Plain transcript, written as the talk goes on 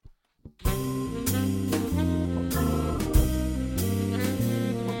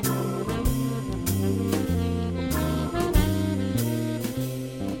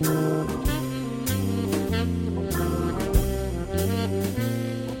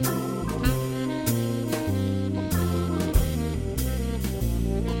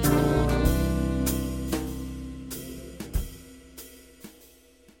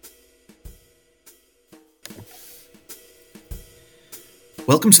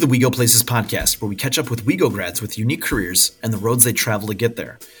Welcome to the We Go Places podcast, where we catch up with WeGo grads with unique careers and the roads they travel to get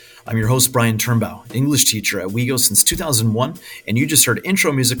there. I'm your host, Brian Turnbow, English teacher at WeGo since 2001, and you just heard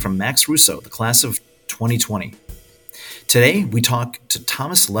intro music from Max Russo, the class of 2020. Today, we talk to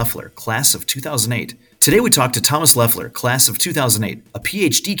Thomas Leffler, class of 2008. Class of 2008, a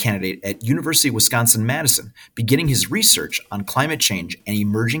PhD candidate at University of Wisconsin-Madison, beginning his research on climate change and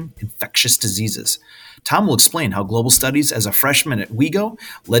emerging infectious diseases. Tom will explain how global studies as a freshman at WeGo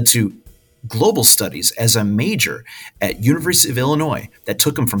led to global studies as a major at University of Illinois that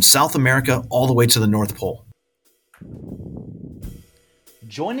took him from South America all the way to the North Pole.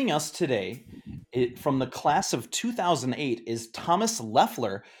 Joining us today from the class of 2008 is Thomas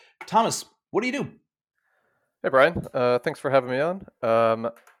Leffler. Thomas, what do you do? Hey, Brian. Thanks for having me on.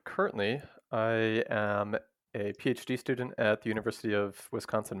 Currently, I am a PhD student at the University of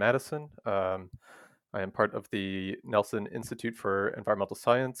Wisconsin-Madison. I am part of the Nelson Institute for Environmental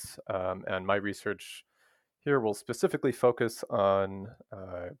Science, and my research here will specifically focus on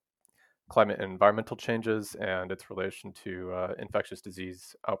climate and environmental changes and its relation to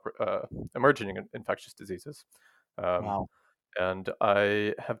emerging infectious diseases. Wow. And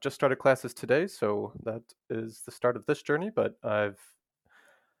I have just started classes today, so that is the start of this journey. But I've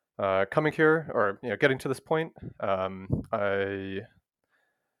coming here, or getting to this point. I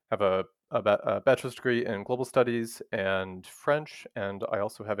have a bachelor's degree in global studies and French, and I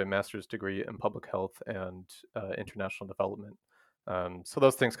also have a master's degree in public health and international development. So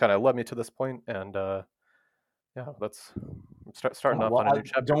those things kind of led me to this point, and let's starting off on a new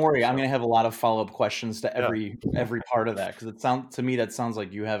chapter. Don't worry, I'm going to have a lot of follow-up questions to every part of that, because that sounds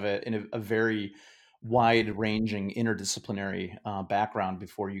like you have a very wide-ranging interdisciplinary background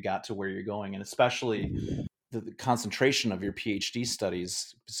before you got to where you're going, and especially the concentration of your PhD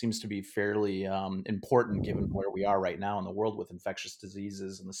studies seems to be fairly important given where we are right now in the world with infectious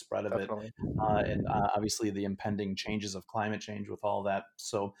diseases and the spread of Definitely. it, and obviously the impending changes of climate change with all that.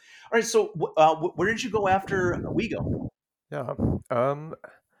 So, all right. So, where did you go after WeGo? Yeah.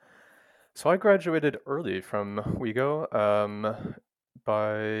 So I graduated early from WeGo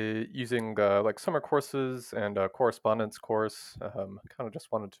by using like summer courses and a correspondence course. Kind of just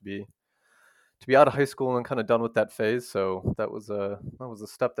wanted to be out of high school and kind of done with that phase. So that was a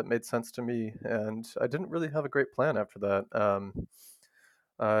step that made sense to me, and I didn't really have a great plan after that.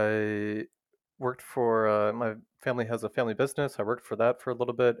 I worked for my family has a family business. I worked for that for a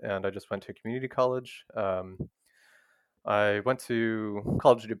little bit, and I just went to community college. I went to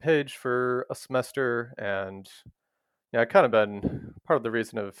College of DuPage for a semester, and I kind of been part of the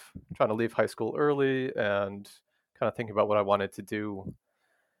reason of trying to leave high school early and kind of thinking about what I wanted to do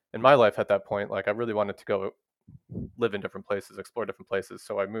in my life at that point. Like, I really wanted to go live in different places, explore different places.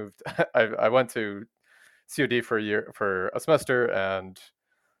 So I moved. I went to COD for a semester, and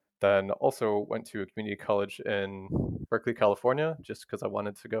then also went to a community college in Berkeley, California, just because I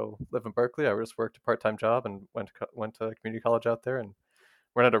wanted to go live in Berkeley. I just worked a part-time job and went to community college out there and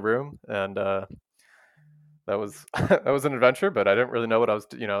rented a room, and that was that was an adventure. But I didn't really know what I was.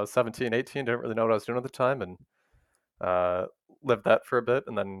 I was 17, 18, didn't really know what I was doing at the time, and lived that for a bit,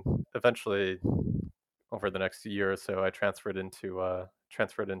 and then eventually, over the next year or so, I transferred into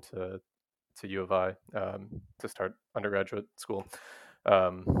to U of I to start undergraduate school.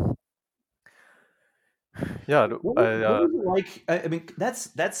 What was it like? I mean,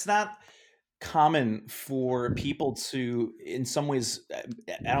 that's not common for people to, in some ways. I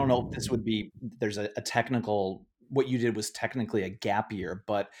don't know if this would be. There's a technical. What you did was technically a gap year,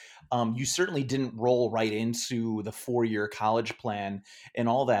 but you certainly didn't roll right into the 4-year college plan and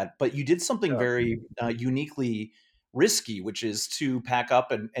all that. But you did something very uniquely risky, which is to pack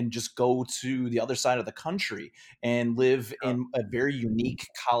up and just go to the other side of the country and live in a very unique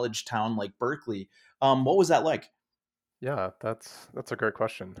college town like Berkeley. What was that like? Yeah, that's a great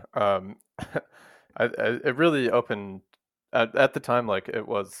question. It really opened at the time, like it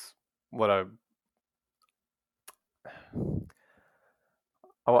was what I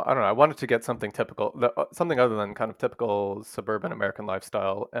don't know. I wanted to get something typical, something other than kind of typical suburban American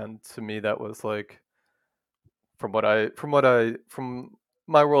lifestyle, and to me that was like from my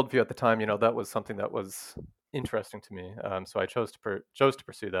worldview at the time, that was something that was interesting to me. So I chose to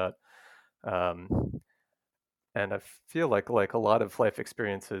pursue that. Um, and I feel like a lot of life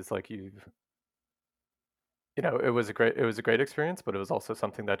experiences, like it was a great experience, but it was also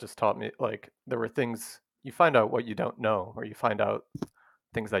something that just taught me, like, there were things you find out what you don't know, or you find out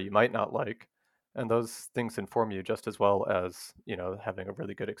things that you might not like, and those things inform you just as well as having a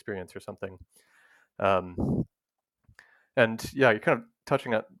really good experience or something. And yeah, you kind of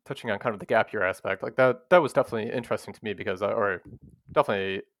touching on kind of the gap year aspect, like that was definitely interesting to me because or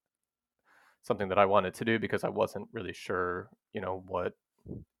definitely something that I wanted to do because I wasn't really sure, what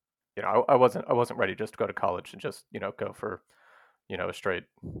I wasn't ready just to go to college and just go for a straight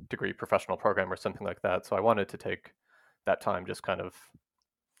degree professional program or something like that. So I wanted to take that time just kind of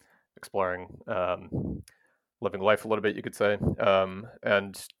exploring, living life a little bit, you could say,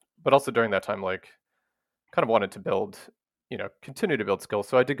 and but also during that time, like kind of wanted to build, continue to build skills.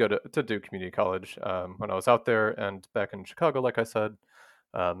 So I did go to do community college when I was out there and back in Chicago, like I said,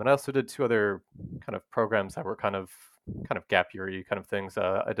 and I also did two other kind of programs that were kind of gap year kind of things.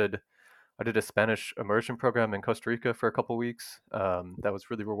 I did a Spanish immersion program in Costa Rica for a couple weeks. That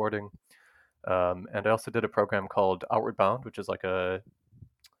was really rewarding. And I also did a program called Outward Bound, which is like a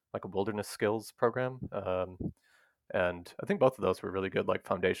wilderness skills program. And I think both of those were really good, like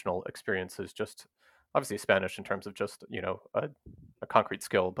foundational experiences. Just obviously Spanish in terms of just a concrete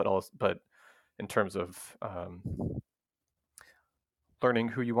skill, but in terms of learning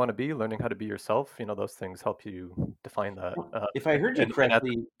who you want to be, learning how to be yourself. Those things help you define that. If I heard you And at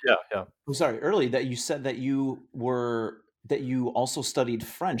correctly, yeah, yeah, I'm sorry, early that you said that you also studied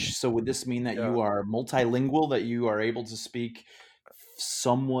French. So would this mean that yeah. you are multilingual, that you are able to speak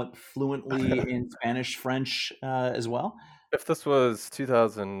somewhat fluently in Spanish, French as well? If this was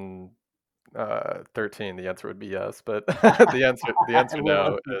 2013, the answer would be yes, but the answer I love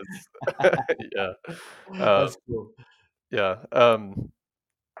now it. is yeah. Um, That's cool. yeah.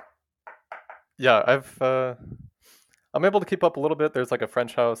 Yeah, I'm able to keep up a little bit. There's like a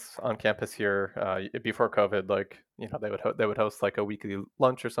French house on campus here. Before COVID, like they would host like a weekly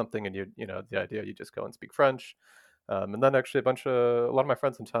lunch or something, and the idea you just go and speak French. And then actually a lot of my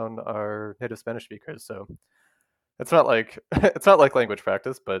friends in town are native Spanish speakers, so it's not like it's not like language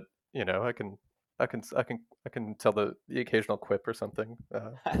practice, but I can tell the occasional quip or something.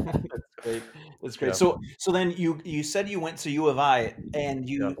 That's great. That's great. Yeah, So then you said you went to U of I and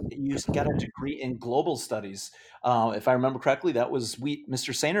yeah, you got a degree in global studies. If I remember correctly, that was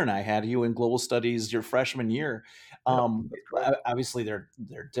Mr. Sainer and I had you in global studies your freshman year. yeah. That's correct. Obviously they're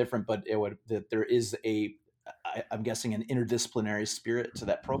different, but that there is I'm guessing an interdisciplinary spirit to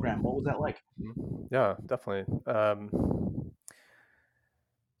that program. What was that like? Yeah, definitely.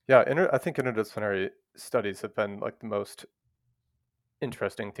 Yeah, I think interdisciplinary studies have been like the most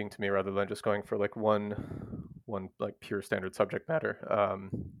interesting thing to me, rather than just going for like one like pure standard subject matter.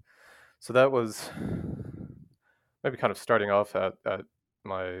 So that was maybe kind of starting off at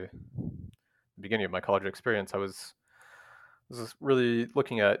my beginning of my college experience. I was really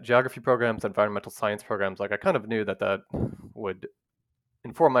looking at geography programs, environmental science programs. Like I kind of knew that would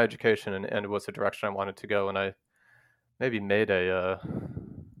inform my education and was the direction I wanted to go. And I maybe made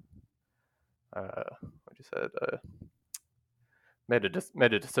what you said, made a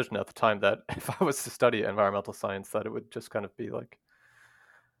decision at the time that if I was to study environmental science, that it would just kind of be like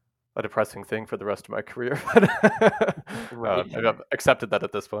a depressing thing for the rest of my career. Right. Maybe I've accepted that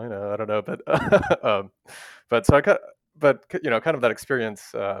at this point. I don't know, but so I got, but kind of that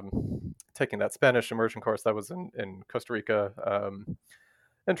experience, taking that Spanish immersion course that was in Costa Rica,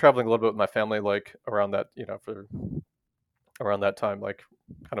 and traveling a little bit with my family, like around that, for around that time, like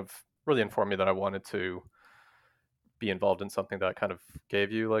kind of really informed me that I wanted to be involved in something that kind of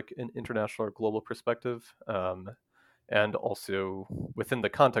gave you like an international or global perspective. And also within the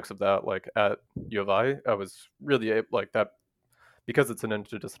context of that, like at U of I was really like that because it's an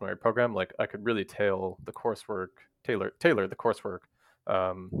interdisciplinary program. Like I could really tailor the coursework,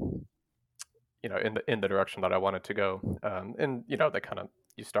 um, in the direction that I wanted to go. And they kind of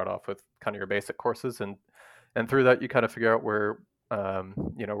you start off with kind of your basic courses, and through that you kind of figure out where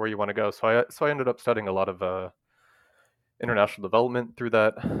you want to go. So I ended up studying a lot of international development through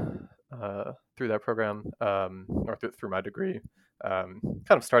that program, or through my degree. Kind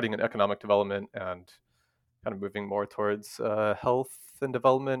of starting in economic development and kind of moving more towards health and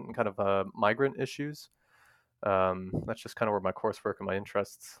development and kind of migrant issues. That's just kind of where my coursework and my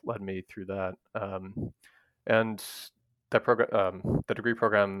interests led me through that. And that program, the degree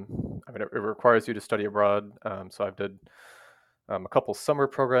program, I mean, it requires you to study abroad. So I've did a couple summer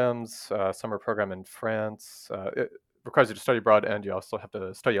program in France. It requires you to study abroad, and you also have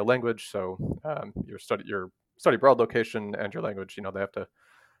to study a language. So your study abroad location and your language, they have to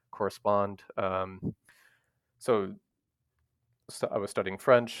correspond. So I was studying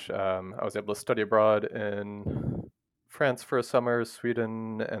French. I was able to study abroad in France for a summer,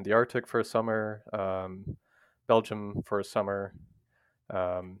 Sweden and the Arctic for a summer, Belgium for a summer,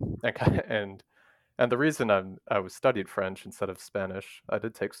 and and the reason I was studied French instead of Spanish, I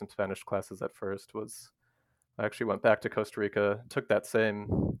did take some Spanish classes at first, was I actually went back to Costa Rica, took that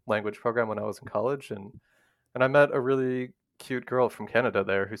same language program when I was in college, and I met a really cute girl from Canada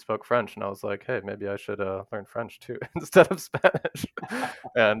there who spoke French, and I was like, hey, maybe I should learn French too instead of Spanish.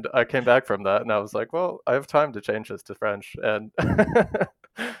 And I came back from that, and I was like, well, I have time to change this to French, and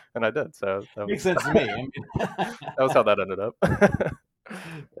and I did. So that Makes was sense to me. I mean, that was how that ended up.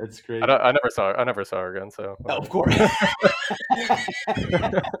 that's I, great. don't, I never saw her again. So Of course.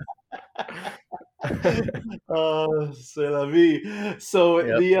 C'est la vie. So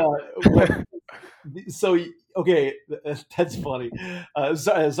yep. so okay, that's funny.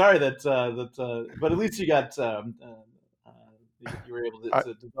 Sorry but at least you got you were able I,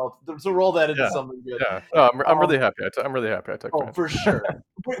 to develop to roll that into yeah, something good. yeah. No, I'm really Um, happy. I'm really happy I took oh, French. for sure.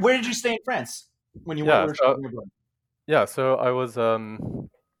 Where did you stay in France when you Yeah. were So traveling abroad? yeah. So I was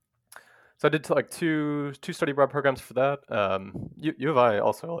So I did like two study abroad programs for that. U of I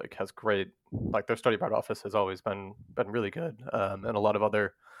also like has great like their study abroad office has always been really good, and a lot of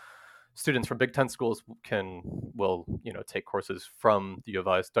other students from Big Ten schools will take courses from the U of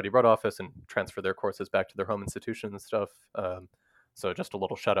I study abroad office and transfer their courses back to their home institution and stuff. So just a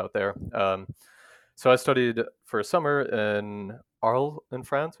little shout out there. So I studied for a summer in Arles in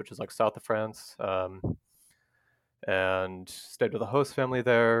France, which is like south of France. And stayed with a host family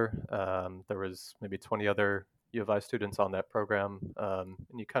there. There was maybe 20 other U of I students on that program, and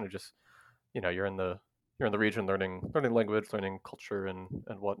you kind of just, you're in the region, learning language, learning culture, and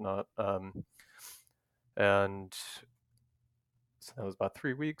whatnot. And so that was about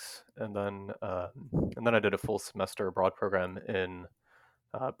 3 weeks, and then I did a full semester abroad program in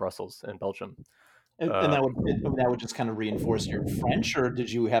Brussels in Belgium. And Uh, that would just kind of reinforce your French, or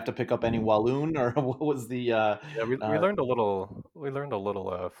did you have to pick up any Walloon, or what was the yeah, we uh, learned a little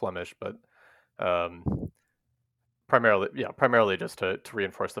Flemish, but um, primarily just to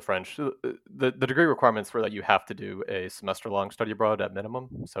reinforce the French. The degree requirements were that you have to do a semester long study abroad at minimum.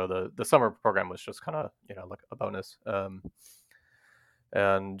 So the summer program was just kind of like a bonus.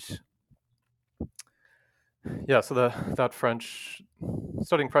 And yeah, so the that French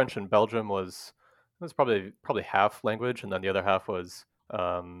studying French in Belgium was probably half language, and then the other half was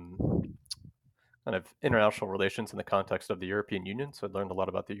kind of international relations in the context of the European Union. So I learned a lot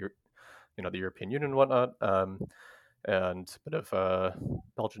about the European Union and whatnot. And a bit of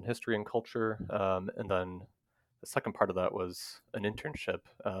Belgian history and culture. And then the second part of that was an internship,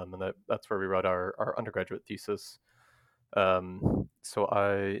 and that's where we wrote our undergraduate thesis. So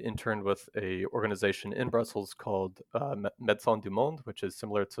I interned with a organization in Brussels called Médecins du Monde, which is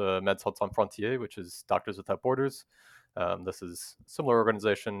similar to Médecins Sans Frontières, which is Doctors Without Borders. This is a similar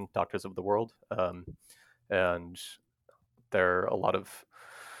organization, Doctors of the World, and there are a lot of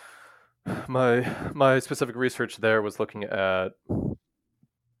my specific research there was looking at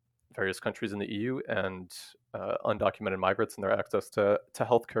various countries in the EU and undocumented migrants and their access to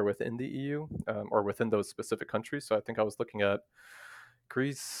healthcare within the EU, or within those specific countries. So I think I was looking at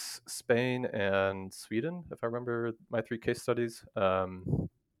Greece, Spain, and Sweden, if I remember my three case studies. And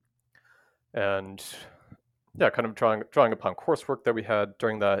yeah, kind of drawing upon coursework that we had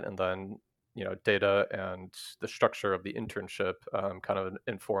during that, and then data and the structure of the internship kind of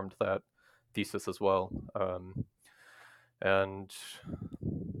informed that thesis as well. And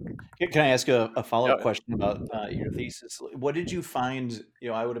Can I ask a follow-up yeah, question about your thesis? What did you find?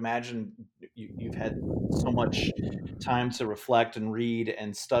 I would imagine you've had so much time to reflect and read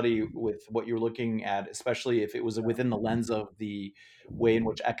and study with what you're looking at, especially if it was within the lens of the way in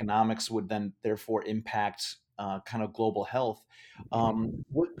which economics would then therefore impact kind of global health.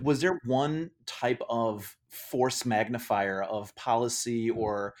 Was there one type of force magnifier of policy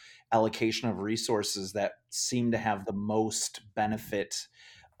or allocation of resources that seemed to have the most benefit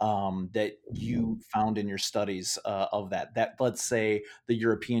that you found in your studies of that let's say the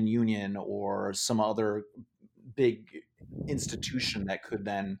European Union or some other big institution that could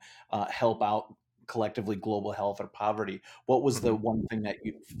then help out collectively global health or poverty? What was the mhm, one thing that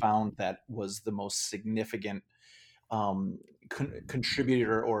you found that was the most significant um,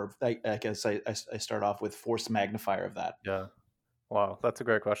 contributor, or I guess I start off with force magnifier of that? yeah. Wow, that's a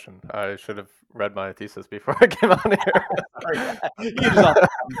great question. I should have read my thesis before I came on Sorry, you can just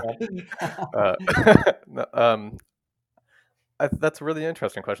here. that. uh, no, that's a really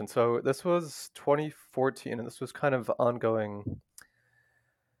interesting question. So this was 2014, and this was kind of ongoing.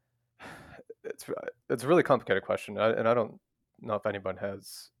 It's it's a really complicated question, and I don't know if anyone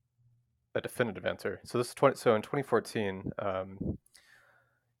has a definitive answer. So this is 20. So in 2014,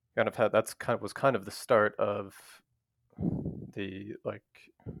 kind of had that's kind of was kind of the start of the like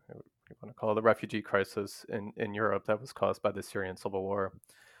what you want to call it, the refugee crisis in Europe that was caused by the Syrian civil war.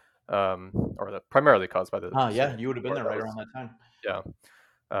 primarily caused by the Yeah, Civil you would have been War. there That right was, around that time. yeah.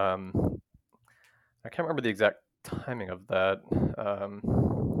 Um, I can't remember the exact timing of that.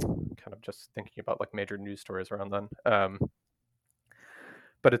 Kind of just thinking about like major news stories around then.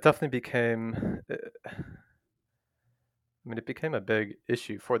 But it definitely became, it became a big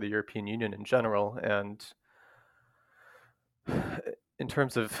issue for the European Union in general, and in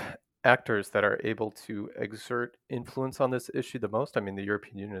terms of actors that are able to exert influence on this issue the most, the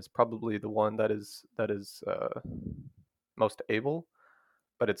European Union is probably the one that is most able,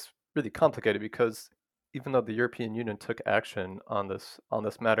 but it's really complicated because even though the European Union took action on this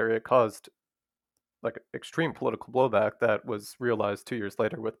matter, it caused like extreme political blowback that was realized 2 years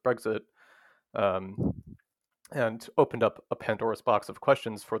later with Brexit, um, and opened up a Pandora's box of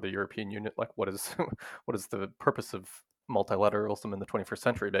questions for the European Union, like what is what is the purpose of multilateralism in the 21st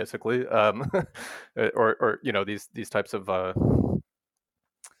century, basically, or these types of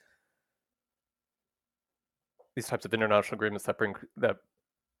international agreements that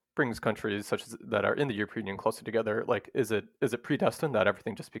brings countries such as that are in the European Union closer together. Like, is it predestined that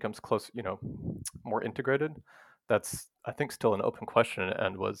everything just becomes close, more integrated? That's, I think, still an open question,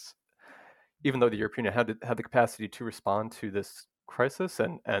 and was, even though the European Union had the capacity to respond to this crisis,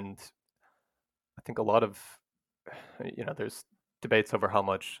 and I think a lot of, there's debates over how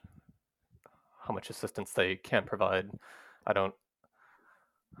much assistance they can provide. I don't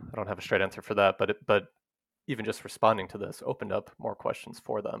I don't have a straight answer for that, but even just responding to this opened up more questions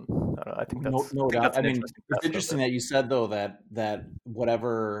for them. I think No, that's I no think doubt. that's I an mean, interesting it's facet of interesting it. that you said though that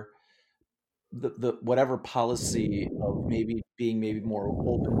whatever the whatever policy of maybe being maybe more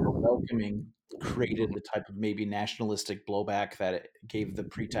open, more welcoming created the type of maybe nationalistic blowback that it gave the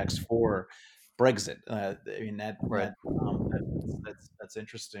pretext for Brexit. I mean Right, that's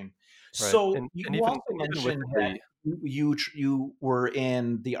interesting. right, So and you also even mentioned within that the you were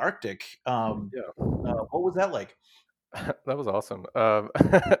in the Arctic. yeah. What was that like? That was awesome.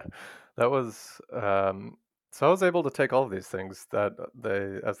 That was so I was able to take all of these things that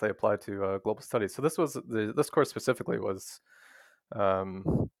they apply to global studies. So this course specifically was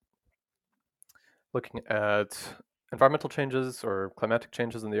um, looking at environmental changes or climatic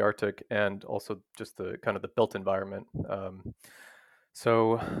changes in the Arctic, and also just the kind of the built environment.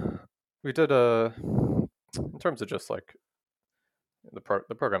 So we did in terms of just like the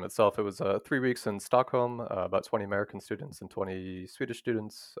program itself, it was 3 weeks in Stockholm, about 20 American students and 20 Swedish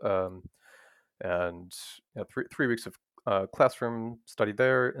students, and three weeks of classroom study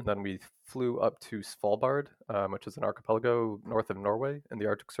there, and then we flew up to Svalbard, which is an archipelago north of Norway in the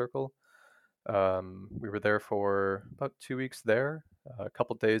Arctic Circle. We were there for about 2 weeks there, a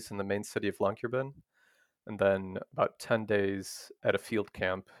couple days in the main city of Longyearbyen, and then about 10 days at a field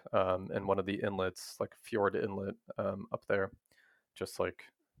camp in one of the inlets, like Fjord Inlet, up there, just like,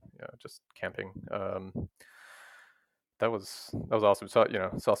 just camping. That was awesome.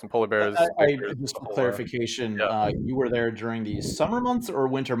 Saw some polar bears, glaciers, Just the for whole clarification, yeah. you were there during the summer months or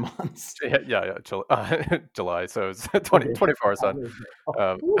winter months? Yeah, July. So it's 20, Okay. 24 hours on.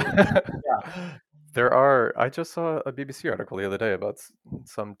 Oh, Um, whew. Yeah. I just saw a BBC article the other day about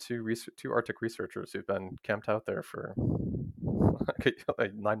some two Arctic researchers who've been camped out there for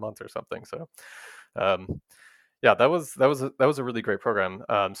like 9 months or something. So, um, yeah, that was a really great program.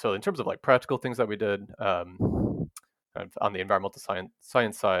 So in terms of like practical things that we did, kind of on the environmental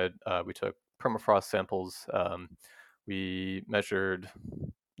science side, we took permafrost samples. We measured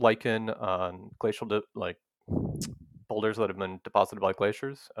lichen on like boulders that have been deposited by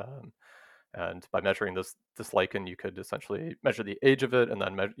glaciers. And by measuring this lichen, you could essentially measure the age of it, and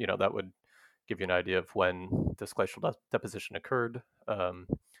then that would give you an idea of when this glacial deposition occurred.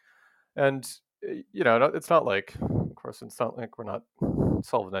 And it's not like, of course, it's not like we're not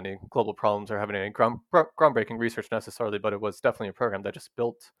solving any global problems or having any groundbreaking research necessarily, but it was definitely a program that just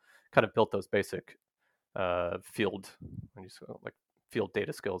kind of built those basic field, like field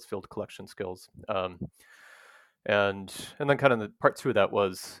data skills, field collection skills. And then kind of the part two of that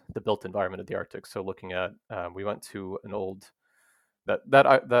was the built environment of the Arctic. So looking at, we went to an old that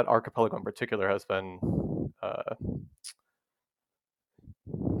archipelago in particular has been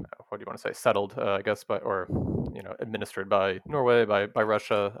what do you want to say, settled, I guess, or administered by Norway, by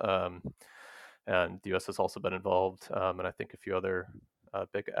Russia, and the U.S. has also been involved, and I think a few other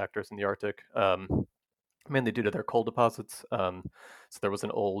big actors in the Arctic. Mainly due to their coal deposits. So there was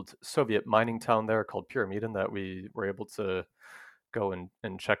an old Soviet mining town there called Pyramiden that we were able to go and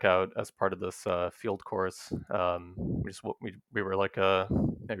check out as part of this field course. We were like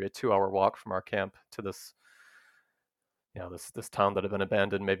maybe a 2-hour walk from our camp to this this town that had been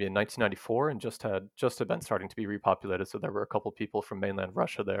abandoned maybe in 1994 and just had been starting to be repopulated. So there were a couple people from mainland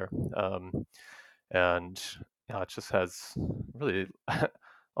Russia there, and it just has really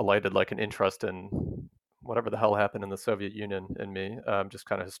alighted like an interest in whatever the hell happened in the Soviet Union in me, just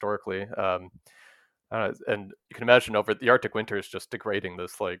kind of historically. And you can imagine over the Arctic winter is just degrading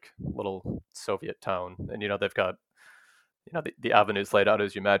this like little Soviet town, and they've got the avenues laid out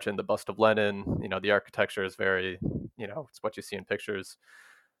as you imagine, the bust of Lenin. The architecture is very, it's what you see in pictures.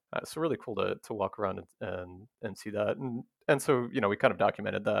 So really cool to walk around and see that, and so we kind of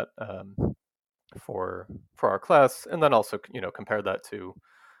documented that for our class, and then also compare that to,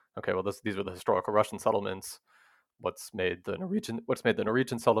 okay, well these are the historical Russian settlements. What's made the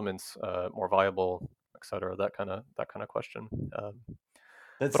Norwegian settlements more viable, et cetera, that kind of question.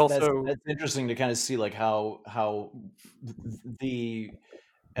 That's But also, that's interesting to kind of see like how the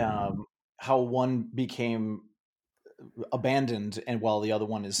how one became abandoned, and while the other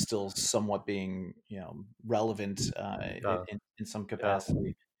one is still somewhat being relevant in some yeah,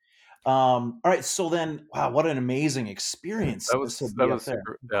 capacity. All right, so then, wow, what an amazing experience that this will that be up was there.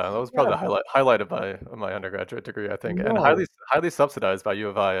 super. Yeah, that was Yeah, probably the highlight of my undergraduate degree, I think, and no, highly subsidized by U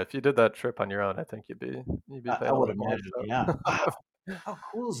of I. If you did that trip on your own, I think you'd be I paying a would lot more. imagine. Yeah, So. wow, how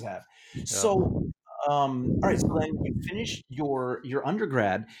cool is that? Yeah, So, all right, so then you finish your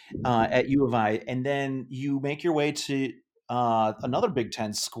undergrad at U of I, and then you make your way to another Big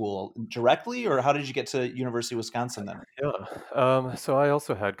Ten school directly, or how did you get to University of Wisconsin then? yeah. So I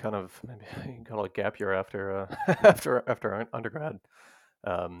also had kind of maybe you can call it a gap year after after undergrad.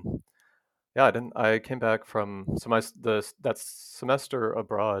 Um, Yeah, I didn't. I came back from so that semester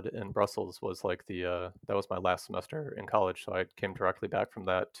abroad in Brussels was like that was my last semester in college. So I came directly back from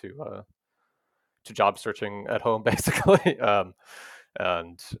that to job searching at home, basically, and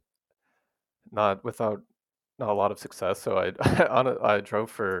not without not a lot of success. So I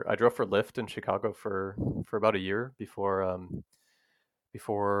drove for Lyft in Chicago for about a year before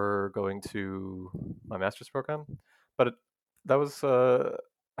going to my master's program, but that was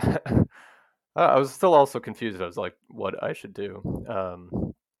I was still also confused. I was like, what I should do,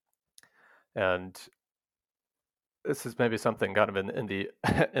 and this is maybe something kind of in the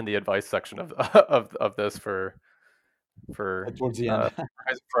in the advice section of of this for Towards the end.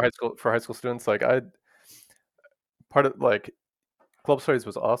 for high school students. Like I part of like club studies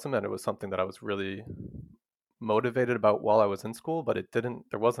was awesome, and it was something that I was really motivated about while I was in school, but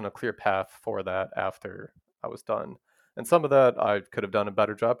there wasn't a clear path for that after I was done. And some of that I could have done a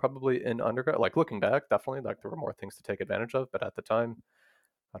better job probably in undergrad. Like looking back, definitely like there were more things to take advantage of, but at the time,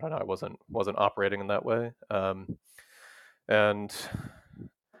 I don't know, I wasn't operating in that way. And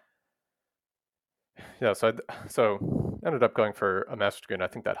yeah, so ended up going for a master's degree, and I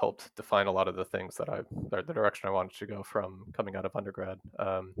think that helped define a lot of the things the direction I wanted to go from coming out of undergrad.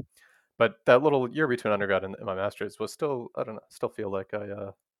 But that little year between undergrad and my master's was still, I don't know, still feel like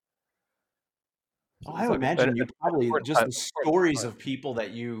Oh, it I was would like imagine an you probably important just time, the important stories time. of people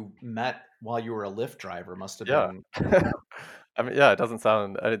that you met while you were a Lyft driver must have Yeah. been. I mean, yeah, it doesn't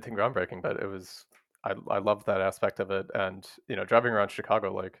sound anything groundbreaking, but I loved that aspect of it. And, driving around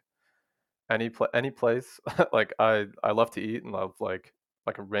Chicago, like any place, like I love to eat and love like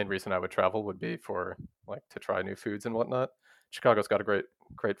a main reason I would travel would be for like to try new foods and whatnot. Chicago's got a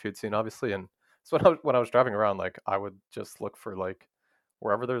great food scene, obviously. And so when I was driving around, like I would just look for like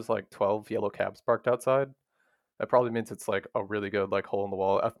wherever there's like 12 yellow cabs parked outside. That probably means it's like a really good like hole in the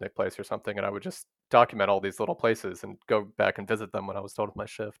wall ethnic place or something, and I would just document all these little places and go back and visit them when I was done with my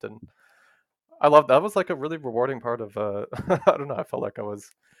shift. And I loved that. Was like a really rewarding part of I don't know, I felt like I was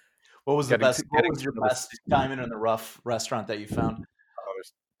What was the best? What getting was to your know the best city. diamond in the rough restaurant that you found?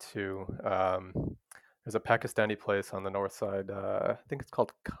 There's two. There's a Pakistani place on the north side. I think it's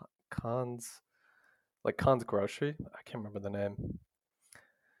called Khan's, like Khan's Grocery. I can't remember the name.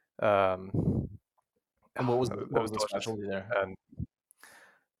 Um, And what was it what was was the delicious, specialty there? and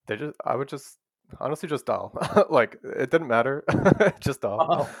I would just honestly just dal. Like it didn't matter, just dal.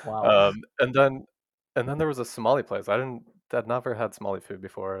 Oh, wow. Um, and then there was a Somali place. I'd never had Somali food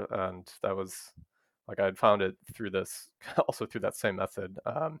before, and that was like I'd found it through this also through that same method.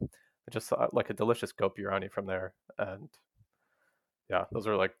 I just saw like a delicious goat biryani from there, and yeah, those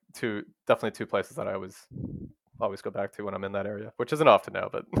are like definitely two places that I always go back to when I'm in that area, which isn't often now,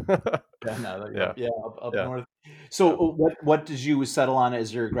 but Yeah, no, there you go. yeah, Yeah, up yeah, north. So, yeah. what did you settle on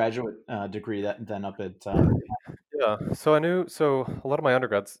as your graduate degree that then up at? Yeah, so a lot of my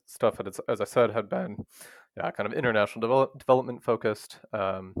undergrad stuff, as I said, had been, yeah, kind of international development focused,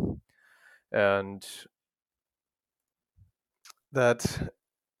 and that,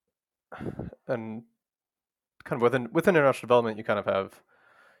 and kind of within international development, you kind of have,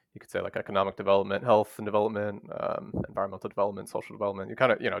 you could say, like economic development, health and development, environmental development, social development. You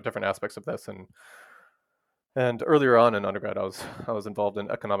kind of, different aspects of this. And earlier on in undergrad, I was involved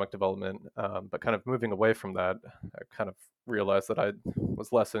in economic development, but kind of moving away from that, I kind of realized that I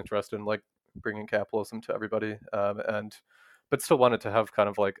was less interested in like bringing capitalism to everybody, and but still wanted to have kind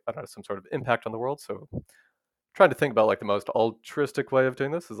of like, I don't know, some sort of impact on the world. So trying to think about like the most altruistic way of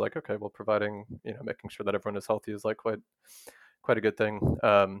doing this is like, okay, well, providing, making sure that everyone is healthy is like quite a good thing.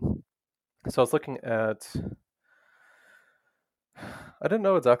 So I was looking at, I didn't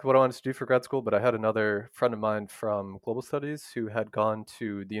know exactly what I wanted to do for grad school, but I had another friend of mine from global studies who had gone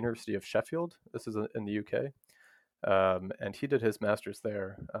to the University of Sheffield. This is in the UK. And he did his master's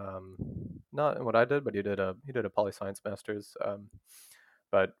there. Not in what I did, but he did a poli science master's.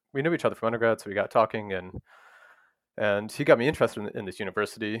 But we knew each other from undergrad, so we got talking, and he got me interested in this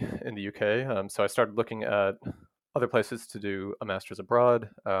university in the UK. So I started looking at other places to do a master's abroad.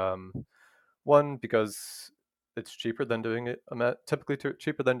 One, because it's cheaper than doing it typically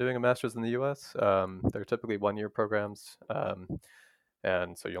cheaper than doing a master's in the US. They're typically 1-year programs.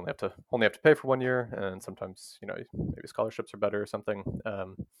 And so you only have to pay for 1 year, and sometimes maybe scholarships are better or something.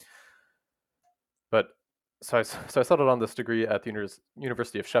 But so I settled on this degree at the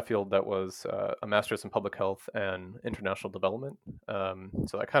University of Sheffield that was a master's in public health and international development.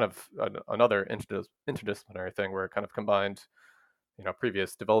 So that kind of another interdisciplinary thing where it kind of combined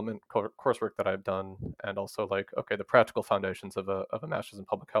previous development coursework that I've done, and also like, okay, the practical foundations of a master's in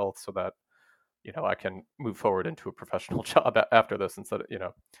public health, so that I can move forward into a professional job after this, instead of,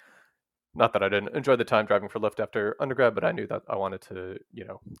 not that I didn't enjoy the time driving for Lyft after undergrad, but I knew that I wanted to,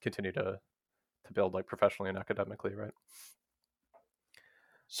 continue to build like professionally and academically, right?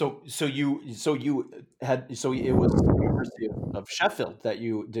 So it was the University of Sheffield that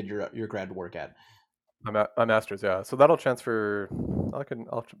you did your grad work at. My master's, yeah. So that'll transfer.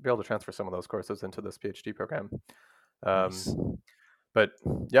 I'll be able to transfer some of those courses into this PhD program. Nice. But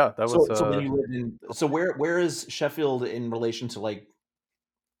yeah, that was. So when you lived in, so where is Sheffield in relation to like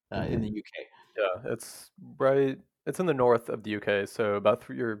in the UK? Yeah, it's right. It's in the north of the UK, so about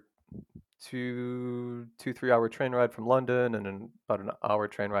 3 hour train ride from London, and then about an hour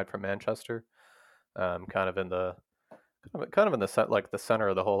train ride from Manchester. Kind of in the like the center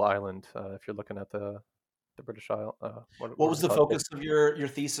of the whole island. If you're looking at the British Isle. What was the focus of your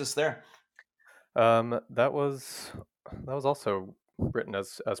thesis there? That was also written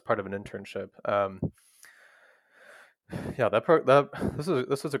as part of an internship. Yeah,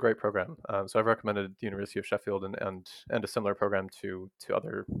 this is a great program. So I've recommended the University of Sheffield and a similar program to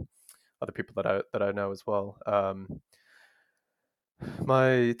other people that I know as well.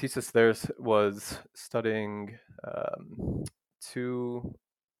 My thesis there was studying 2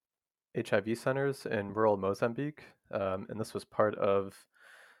 HIV centers in rural Mozambique, and this was part of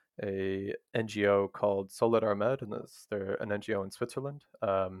a NGO called Solidar Med, and they're an NGO in Switzerland.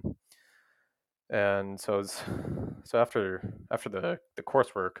 And so after the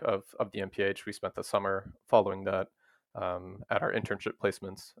coursework of the MPH, we spent the summer following that at our internship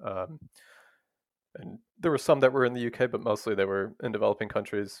placements. And there were some that were in the UK, but mostly they were in developing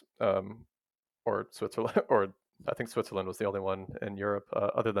countries, or Switzerland, or I think Switzerland was the only one in Europe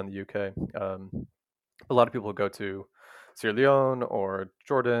other than the UK. A lot of people go to Sierra Leone or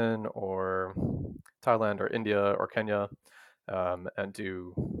Jordan or Thailand or India or Kenya, and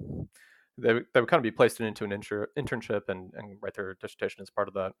they would kind of be placed into an internship and write their dissertation as part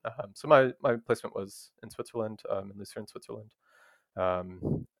of that. So my placement was in Switzerland, in Lucerne, Switzerland,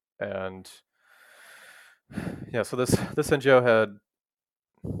 and yeah. So this NGO had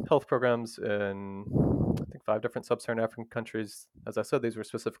health programs in, I think, 5 different sub-Saharan African countries. As I said, these were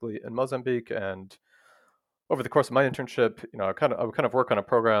specifically in Mozambique, and over the course of my internship, I would kind of work on a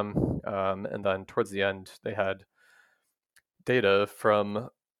program, and then towards the end, they had data from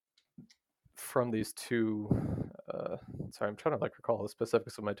these 2. Sorry, I'm trying to like recall the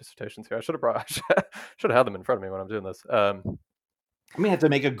specifics of my dissertations here. I should have had them in front of me when I'm doing this. I'm gonna have to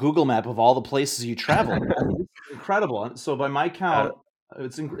make a Google map of all the places you travel. I mean, it's incredible. So by my count,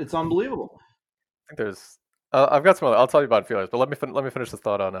 it's unbelievable. I think there's. I've got some other. I'll tell you about a few others, but let me finish this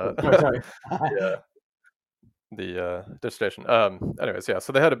thought on the dissertation. Anyways, yeah.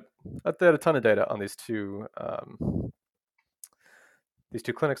 So they had a ton of data on these 2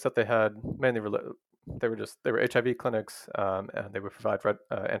 clinics that they had. Mainly they were HIV clinics, and they would provide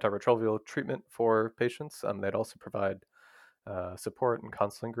antiretroviral treatment for patients. They'd also provide support and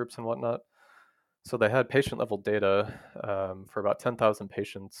counseling groups and whatnot. So they had patient level data for about 10,000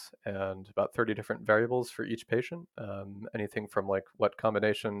 patients and about 30 different variables for each patient. Anything from like what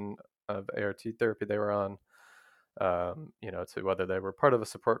combination of ART therapy they were on, to whether they were part of a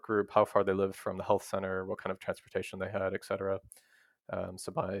support group, how far they lived from the health center, what kind of transportation they had, etc.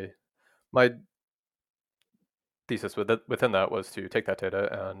 So my thesis within that was to take that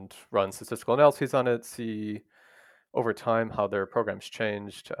data and run statistical analyses on it, see over time how their programs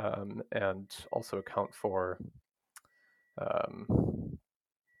changed, and also account for um,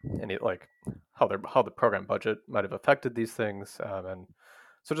 any like how the program budget might have affected these things, and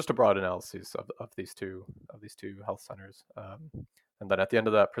so just a broad analysis of these two health centers, and then at the end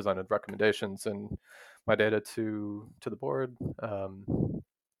of that presented recommendations and my data to the board.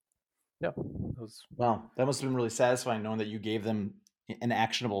 Yeah, it was. Wow, that must have been really satisfying knowing that you gave them an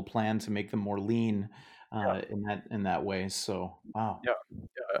actionable plan to make them more lean Yeah, in that way. So, wow. yeah,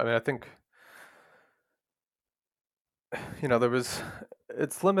 yeah. I mean, I think there was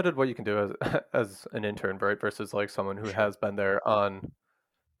it's limited what you can do as as an intern, right? Versus like someone who Sure. has been there on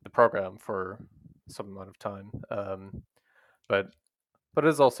the program for some amount of time. But it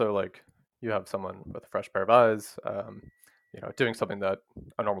is also like you have someone with a fresh pair of eyes, doing something that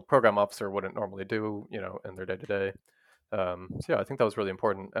a normal program officer wouldn't normally do, in their day to day. So yeah, I think that was really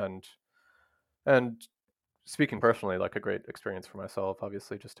important, and speaking personally, like a great experience for myself,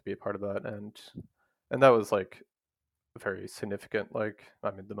 obviously, just to be a part of that, and that was like very significant. Like,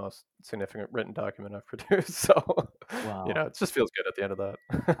 I mean, the most significant written document I've produced. So, Wow. it just feels good at the end of I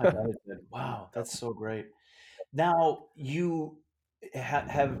bet that. it did. Wow, that's so great. Now you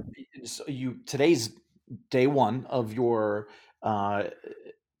have so you today's day one of your uh,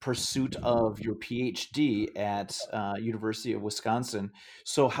 pursuit of your PhD at University of Wisconsin.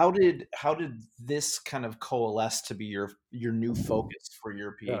 So how did this kind of coalesce to be your new focus for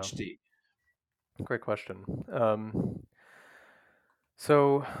your Yeah, PhD? great question.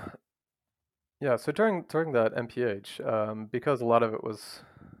 So yeah, so during that MPH, because a lot of it was,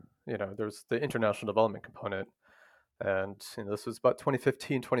 there's the international development component, and this was about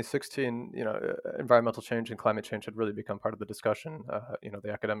 2015, 2016. Environmental change and climate change had really become part of the discussion.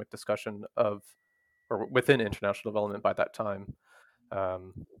 The academic discussion of or within international development by that time.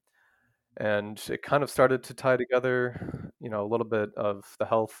 Um, and it kind of started to tie together, a little bit of the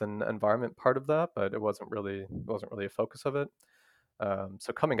health and environment part of that, but it wasn't really a focus of it.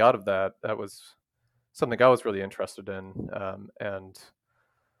 So coming out of that, that was something I was really interested in, and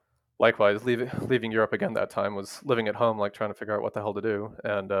likewise, leaving Europe again that time was living at home, like trying to figure out what the hell to do.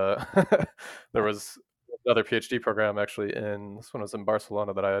 And there was another PhD program actually in this one was in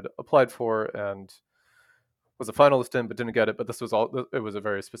Barcelona that I had applied for and was a finalist in, but didn't get it. But this was all it was a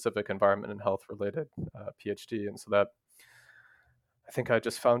very specific environment and health related PhD, and so that I think I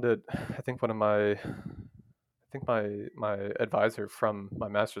just found it. I think my advisor from my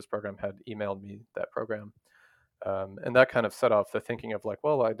master's program had emailed me that program. And that kind of set off the thinking of like,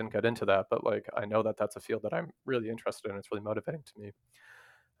 well, I didn't get into that, but like I know that that's a field that I'm really interested in. It's really motivating to me,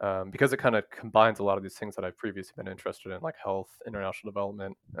 because it kind of combines a lot of these things that I've previously been interested in, like health, international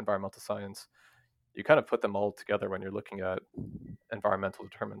development, environmental science. You kind of put them all together when you're looking at environmental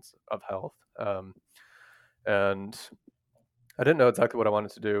determinants of health. And I didn't know exactly what I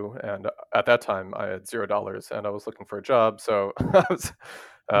wanted to do, and at that time I had $0, and I was looking for a job, so I was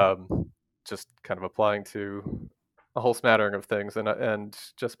just kind of applying to a whole smattering of things, and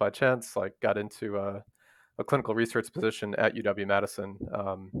just by chance, like, got into a clinical research position at UW Madison,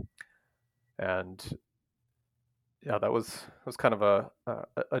 and yeah, that was kind of a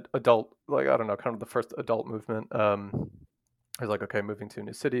adult, like, I don't know, kind of the first adult movement. I was like, okay, moving to a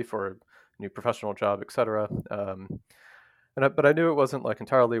new city for a new professional job, etc. But I knew it wasn't like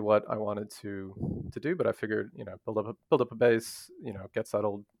entirely what I wanted to do. But I figured, build up a base, get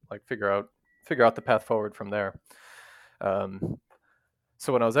settled, like figure out the path forward from there. Um,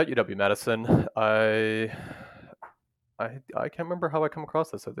 so when I was at UW Madison, I can't remember how I come across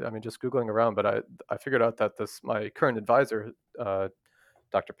this. I mean, just googling around, but I figured out that my current advisor,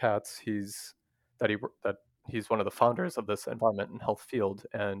 Dr. Patz, that he's one of the founders of this environment and health field,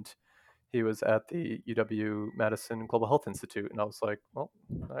 and he was at the UW Madison Global Health Institute, and I was like, well,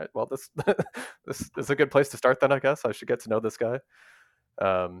 all right, well, this this is a good place to start. Then I guess I should get to know this guy.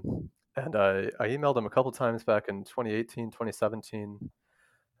 And I emailed him a couple times back in 2018, 2017.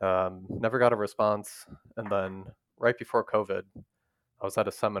 Never got a response, and then right before COVID, I was at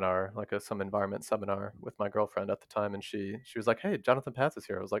a seminar, like some environment seminar with my girlfriend at the time, and she was like, "Hey, Jonathan Patz is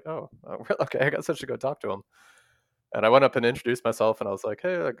here." I was like, "Oh, okay, I guess I should go talk to him." And I went up and introduced myself, and I was like,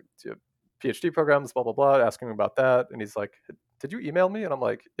 "Hey, like, do you have PhD programs, blah blah blah," asking him about that. And he's like, "Did you email me?" And I'm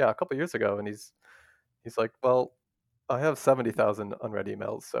like, "Yeah, a couple years ago." And he's like, "Well, I have 70,000 unread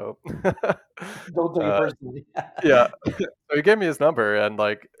emails, so." Don't take it uh, personally. yeah, so he gave me his number, and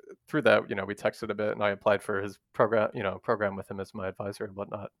like through that, we texted a bit, and I applied for his program with him as my advisor and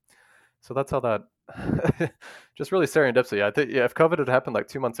whatnot. So that's how that just really serendipity. I think if COVID had happened like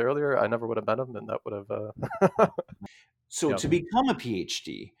 2 months earlier, I never would have met him, and that would have. So to become a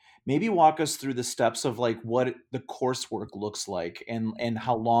PhD, maybe walk us through the steps of like what the coursework looks like and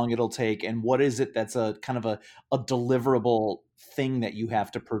how long it'll take and what is it that's a kind of a deliverable thing that you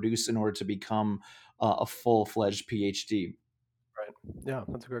have to produce in order to become a full-fledged PhD. Right. Yeah,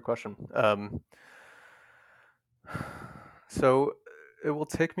 that's a great question. So it will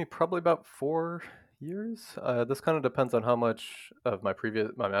take me probably about 4 years. This kind of depends on how much of my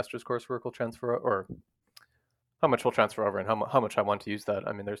master's coursework will transfer, or how much will transfer over, and how much I want to use that.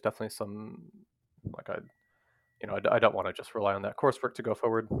 I mean, there's definitely some, like I don't want to just rely on that coursework to go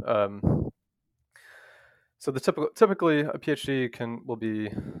forward. So typically a PhD will be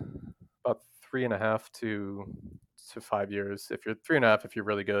about 3.5 to 5 years. If you're 3.5, if you're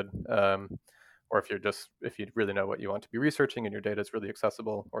really good, or if you really know what you want to be researching and your data is really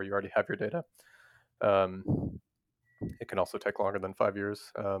accessible, or you already have your data, it can also take longer than 5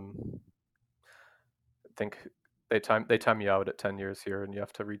 years. I think they time you out at 10 years here, and you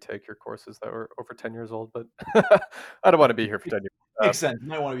have to retake your courses that were over 10 years old. But I don't want to be here for 10 years. Makes sense. You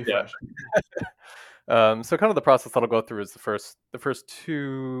might want to be fresh. So kind of the process that'll go through is the first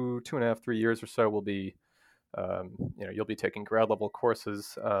 2.5, 3 years or so will be, you'll be taking grad level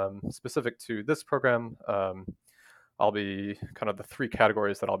courses specific to this program. I'll be kind of the three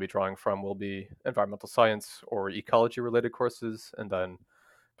categories that I'll be drawing from will be environmental science or ecology related courses, and then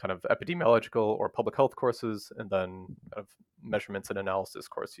kind of epidemiological or public health courses, and then kind of measurements and analysis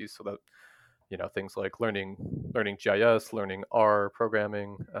courses. So that, things like learning GIS, learning R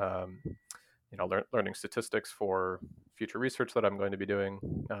programming, learning statistics for future research that I'm going to be doing,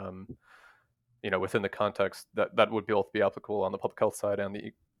 within the context that would both be applicable on the public health side and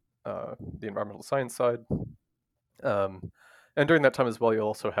the environmental science side. And during that time as well, you'll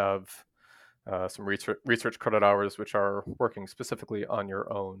also have some research credit hours, which are working specifically on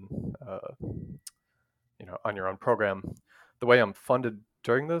your own, on your own program. The way I'm funded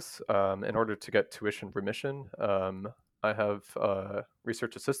during this, in order to get tuition remission, I have a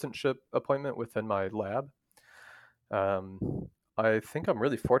research assistantship appointment within my lab. I think I'm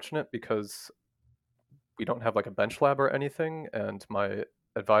really fortunate because we don't have like a bench lab or anything, and my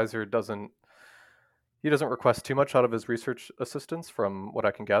advisor doesn't request too much out of his research assistants, from what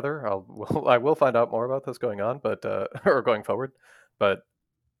I can gather. I will find out more about this going on, but or going forward. But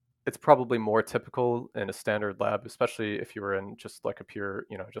it's probably more typical in a standard lab, especially if you were in just like a pure,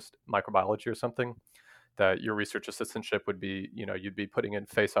 just microbiology or something, that your research assistantship would be, you'd be putting in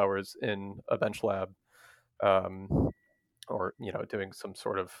face hours in a bench lab, or doing some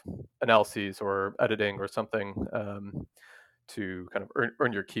sort of analyses or editing or something, to kind of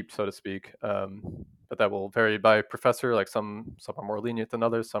earn your keep, so to speak. But that will vary by professor. Like some are more lenient than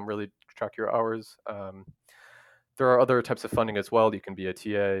others. Some really track your hours. There are other types of funding as well. You can be a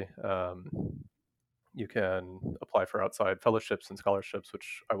TA. You can apply for outside fellowships and scholarships,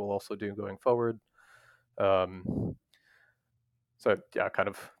 which I will also do going forward. So yeah, kind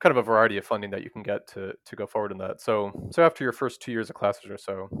of a variety of funding that you can get to go forward in that. So after your first 2 years of classes or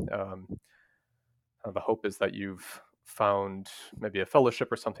so, the hope is that you've found maybe a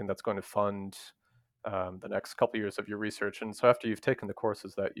fellowship or something that's going to fund the next couple of years of your research. And so after you've taken the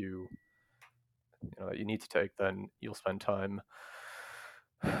courses that you need to take, then you'll spend time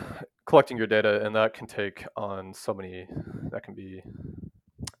collecting your data, and that can take on so many. That can be.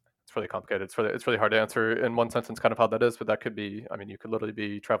 It's really complicated. It's really hard to answer in one sentence kind of how that is, but that could be. I mean, you could literally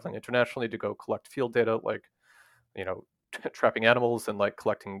be traveling internationally to go collect field data, like trapping animals and like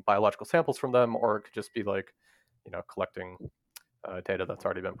collecting biological samples from them, or it could just be like collecting data that's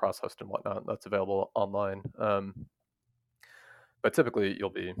already been processed and whatnot that's available online. But typically you'll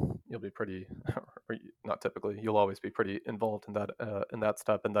be pretty, or not typically, you'll always be pretty involved in that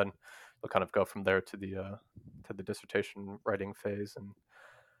step, and then you'll kind of go from there to the dissertation writing phase, and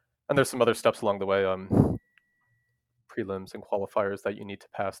there's some other steps along the way, prelims and qualifiers that you need to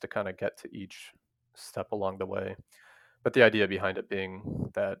pass to kind of get to each step along the way. But the idea behind it being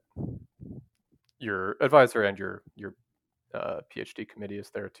that your advisor and your PhD committee is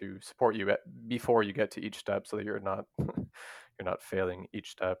there to support you before you get to each step, so that you're not failing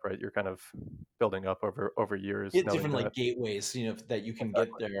each step, right? You're kind of building up over years. Get different like gateways, that you can get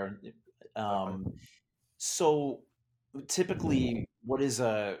there. So typically, what is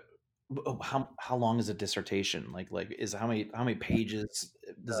how long is a dissertation? Like is how many pages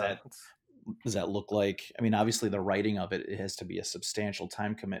does that? does that look like? I mean, obviously the writing of it, it has to be a substantial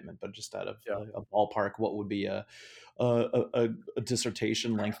time commitment, but just out of Yeah. a ballpark, what would be a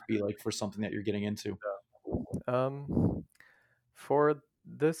dissertation length be like for something that you're getting into? For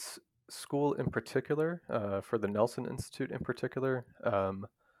this school in particular, for the Nelson Institute in particular,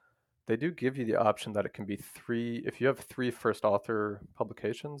 they do give you the option that it can be three. If you have three first author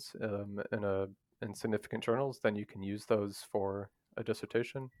publications in significant journals, then you can use those for a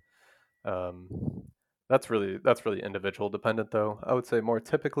dissertation. Um, that's really individual dependent, though. I would say more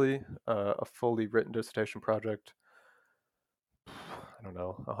typically, a fully written dissertation project, I don't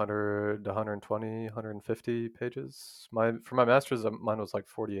know, 100 to 120, 150 pages. For my master's, mine was like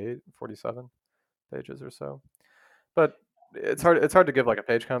 48, 47 pages or so. But it's hard to give like a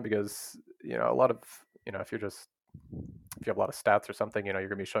page count because, a lot of, if you have a lot of stats or something, you're going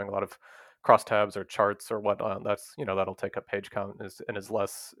to be showing a lot of crosstabs or charts or whatnot. That's, that'll take up page count and is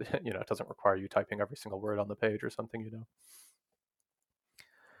less, it doesn't require you typing every single word on the page or something.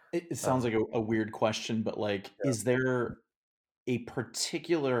 It sounds Um, like a weird question, but like, yeah. is there a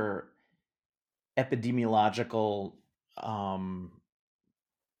particular epidemiological um,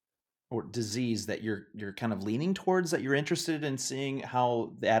 or disease that you're kind of leaning towards, that you're interested in seeing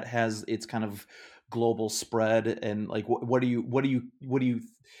how that has its kind of global spread, and like what do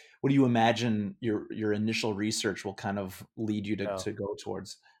you imagine your initial research will kind of lead you to, Yeah. to go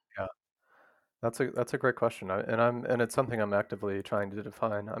towards? Yeah. That's a great question, and it's something I'm actively trying to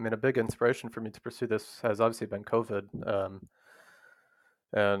define. I mean, a big inspiration for me to pursue this has obviously been COVID,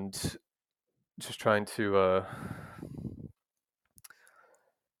 and just trying to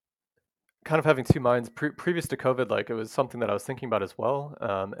kind of having two minds. Previous to COVID, like it was something that I was thinking about as well,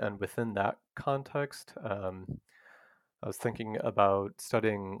 and within that context, I was thinking about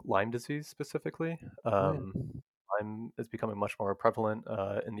studying Lyme disease specifically. Oh yeah. Lyme is becoming much more prevalent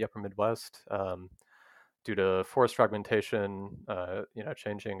in the upper Midwest. Due to forest fragmentation,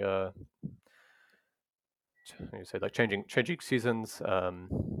 changing, you say like changing seasons,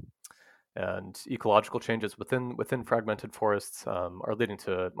 and ecological changes within fragmented forests are leading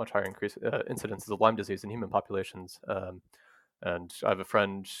to much higher incidences of Lyme disease in human populations. And I have a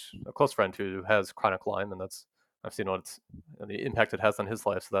close friend who has chronic Lyme, and I've seen the impact it has on his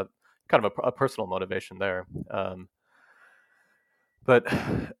life. So that kind of a personal motivation there. But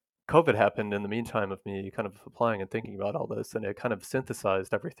COVID happened in the meantime of me kind of applying and thinking about all this, and it kind of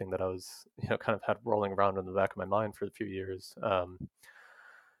synthesized everything that I was, kind of had rolling around in the back of my mind for a few years.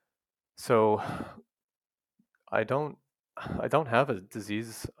 So I don't, I don't have a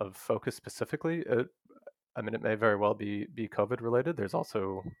disease of focus specifically. I mean, it may very well be COVID related. There's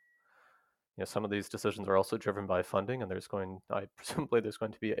also, some of these decisions are also driven by funding, and I presumably there's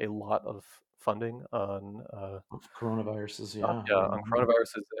going to be a lot of funding on Of coronaviruses, on, yeah. yeah, on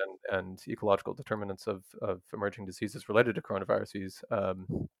coronaviruses and ecological determinants of emerging diseases related to coronaviruses.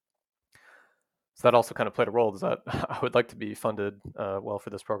 So that also kind of played a role. Is that I would like to be funded well for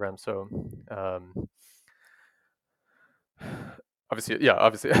this program. So obviously,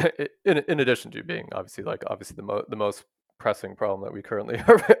 in addition to being obviously the most pressing problem that we currently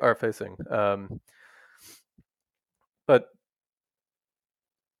are facing. But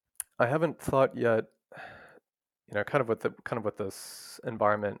I haven't thought yet, kind of with this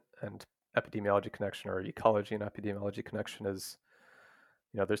environment and epidemiology connection, or ecology and epidemiology connection, is,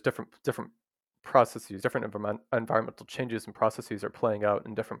 there's different processes, different environmental changes and processes are playing out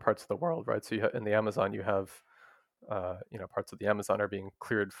in different parts of the world, right? So in the Amazon, you have parts of the Amazon are being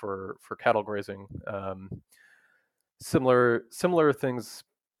cleared for cattle grazing. Similar things,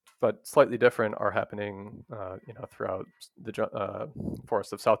 but slightly different, are happening, throughout the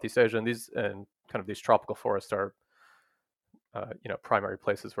forests of Southeast Asia, and these tropical forests are, primary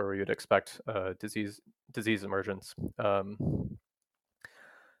places where we would expect disease emergence.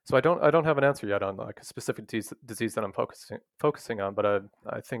 So I don't have an answer yet on like a specific disease that I'm focusing on, but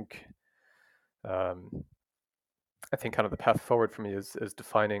I think um, I think kind of the path forward for me is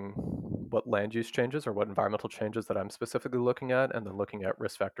defining what land use changes or what environmental changes that I'm specifically looking at, and then looking at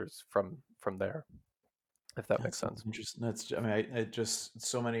risk factors from there, if that makes That's sense. interesting. That's, I mean, I just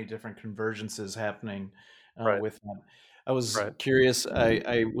so many different convergences happening Right. with that. I was Right. curious.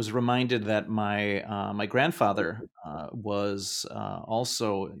 I was reminded that my grandfather was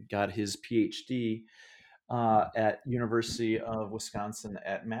also got his PhD at University of Wisconsin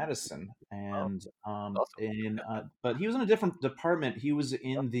at Madison, Wow. and Awesome. but he was in a different department. He was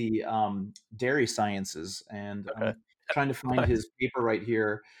in the dairy sciences, and Okay. I'm trying to find Nice. his paper right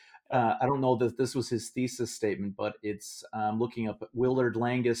here. Yeah. I don't know that this was his thesis statement, but it's looking up. Willard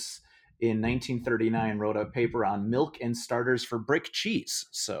Langus in 1939 wrote a paper on milk and starters for brick cheese.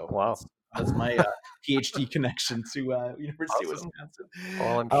 So Wow. it's That's my PhD connection to University of Awesome. Wisconsin.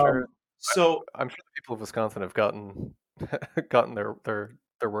 Well, So, I'm sure the people of Wisconsin have gotten gotten their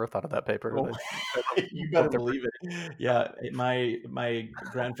worth out of that paper. oh, They you love better their believe it. Yeah, my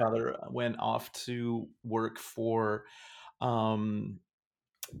grandfather went off to work for um,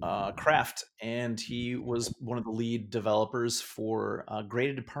 Kraft, and he was one of the lead developers for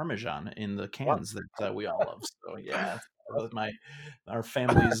grated Parmesan in the wow. cans that we all love. So yeah, that was Awesome. our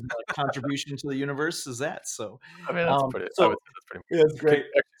family's contribution to the universe is that. So, I mean, that's pretty. I would so say that's pretty. yeah, it's Can, great.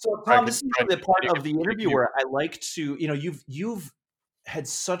 actually, So Brian, Tom, this is the part of the interview you? where I like to, you've had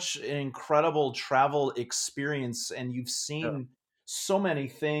such an incredible travel experience, and you've Yeah. seen so many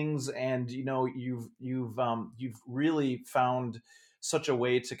things, and you've really found such a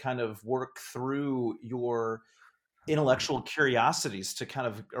way to kind of work through your intellectual curiosities to kind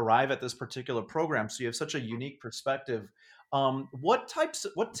of arrive at this particular program. So you have such a unique perspective. What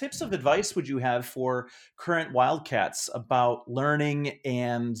tips of advice would you have for current Wildcats about learning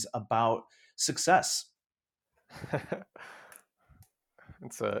and about success?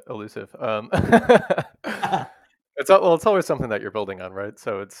 It's elusive. It's always something that you're building on, right?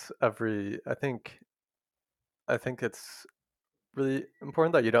 So it's every. I think it's really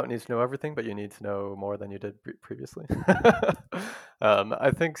important that you don't need to know everything, but you need to know more than you did previously.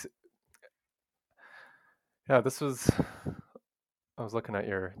 I think, yeah, this was. I was looking at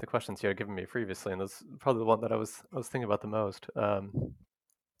the questions you had given me previously, and this is probably the one that I was thinking about the most. I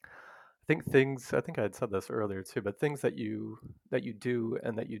think I had said this earlier too, but things that you do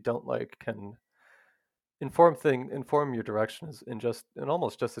and that you don't like can inform your direction in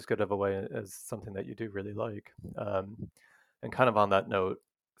almost just as good of a way as something that you do really like. And kind of on that note,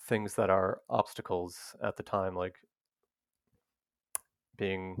 things that are obstacles at the time, like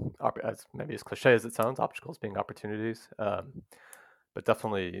as maybe as cliche as it sounds, obstacles being opportunities. But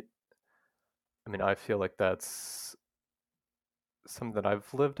definitely, I mean, I feel like that's something that I've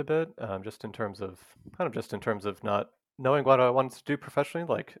lived a bit, just in terms of not knowing what I wanted to do professionally,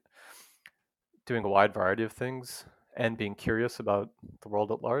 like doing a wide variety of things and being curious about the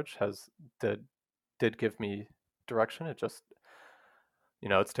world at large did did give me direction. It just,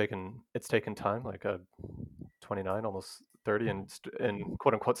 it's taken time, like 29, almost 30, and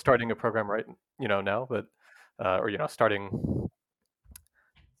quote unquote starting a program right, now, but or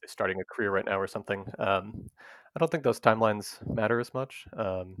starting a career right now or something. I don't think those timelines matter as much.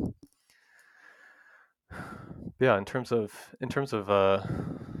 Yeah,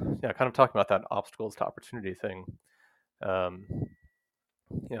 yeah, kind of talking about that obstacles to opportunity thing. Um,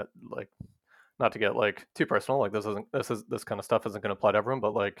 like, not to get like too personal, like this kind of stuff isn't going to apply to everyone,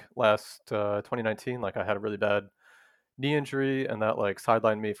 but like last 2019, like I had a really bad knee injury, and that like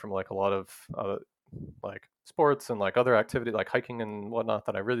sidelined me from like a lot of like sports and like other activity like hiking and whatnot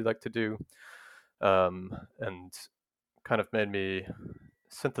that I really like to do, and kind of made me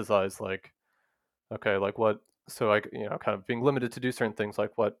synthesize like, okay, like what, so I, kind of being limited to do certain things,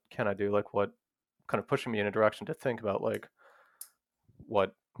 like what can I do, like what, kind of pushing me in a direction to think about like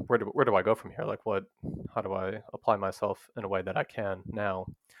what, where do I go from here, like what, how do I apply myself in a way that I can now.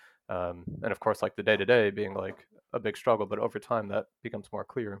 And of course, like the day to day being like a big struggle, but over time that becomes more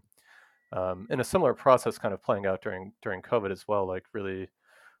clear. And a similar process kind of playing out during COVID as well. Like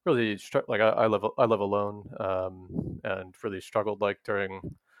like I live alone, and really struggled like during,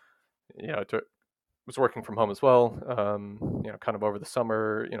 was working from home as well. Kind of over the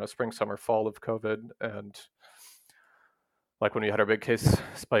summer, spring, summer, fall of COVID, and like when we had our big case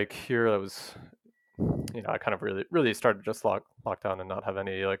spike here, I was, I kind of really started to just lock down and not have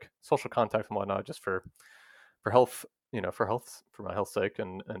any like social contact and whatnot, just for health, for my health's sake,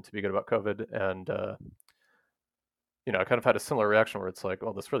 and to be good about COVID. And I kind of had a similar reaction where it's like,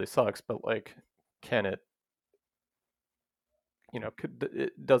 well, this really sucks, but like, can it,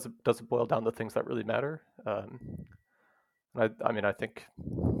 does it boil down to things that really matter? I mean, I think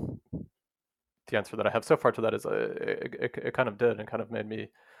the answer that I have so far to that is it kind of did, and kind of made me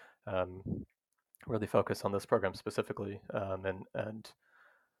um, really focus on this program specifically, and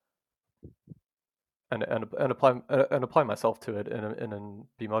apply myself to it, and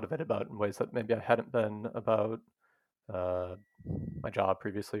be motivated about it in ways that maybe I hadn't been about uh, my job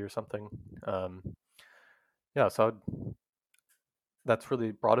previously or something. Um, yeah, so that's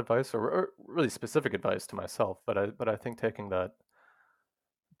really broad advice, or really specific advice to myself. But I think taking that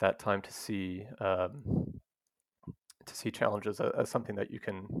time to see challenges as something that you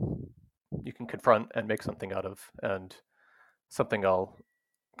can confront and make something out of, and something I'll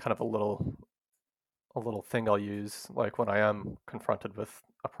kind of a little thing I'll use like when I am confronted with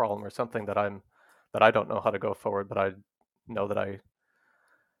a problem or something that I don't know how to go forward, but I know that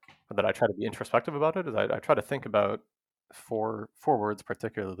that I try to be introspective about it is I try to think about four words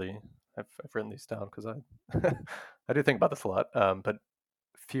particularly. I've written these down because I I do think about this a lot. But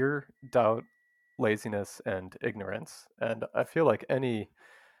fear, doubt, laziness, and ignorance. And I feel like any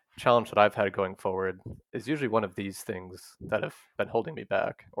challenge that I've had going forward is usually one of these things that have been holding me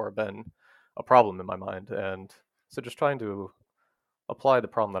back or been a problem in my mind. And so just trying to apply the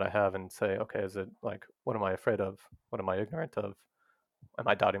problem that I have and say, okay, is it like, what am I afraid of? What am I ignorant of? Am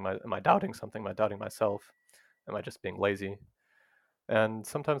I doubting something? Am I doubting myself? Am I just being lazy? And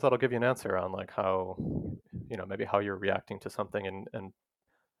sometimes that'll give you an answer on like how, maybe how you're reacting to something and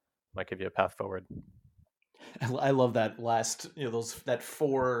might give you a path forward. I love that last, that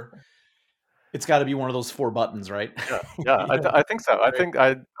 4. It's got to be one of those 4 buttons, right? Yeah. I think so. I think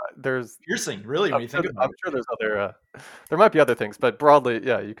there's piercing, really, when you think about it. I'm sure there's other. There might be other things, but broadly,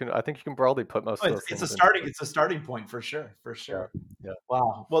 yeah, you can. I think you can broadly put most of those things. It's a starting point for sure. Yeah.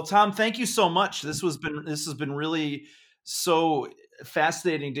 Wow. Well, Tom, thank you so much. This has been really so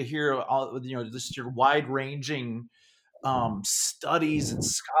fascinating to hear all, just your wide ranging studies and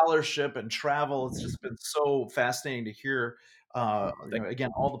scholarship and travel. It's just been so fascinating to hear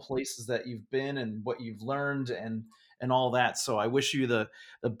again, all the places that you've been and what you've learned and all that. So I wish you the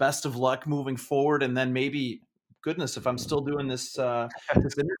best of luck moving forward. And then maybe, goodness, if I'm still doing this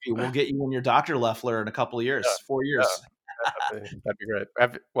this interview, we'll get you in your Dr. Leffler in a couple of years, 4 years. That'd be great.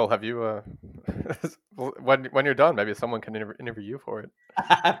 Have you? When you're done, maybe someone can interview you for it.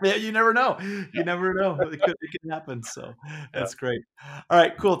 Yeah, you never know. You never know. It could happen. So that's great. All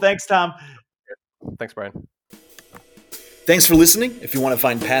right, cool. Thanks, Tom. Thanks, Brian. Thanks for listening. If you want to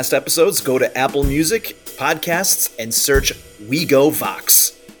find past episodes, go to Apple Music, Podcasts, and search We Go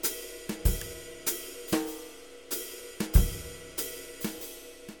Vox.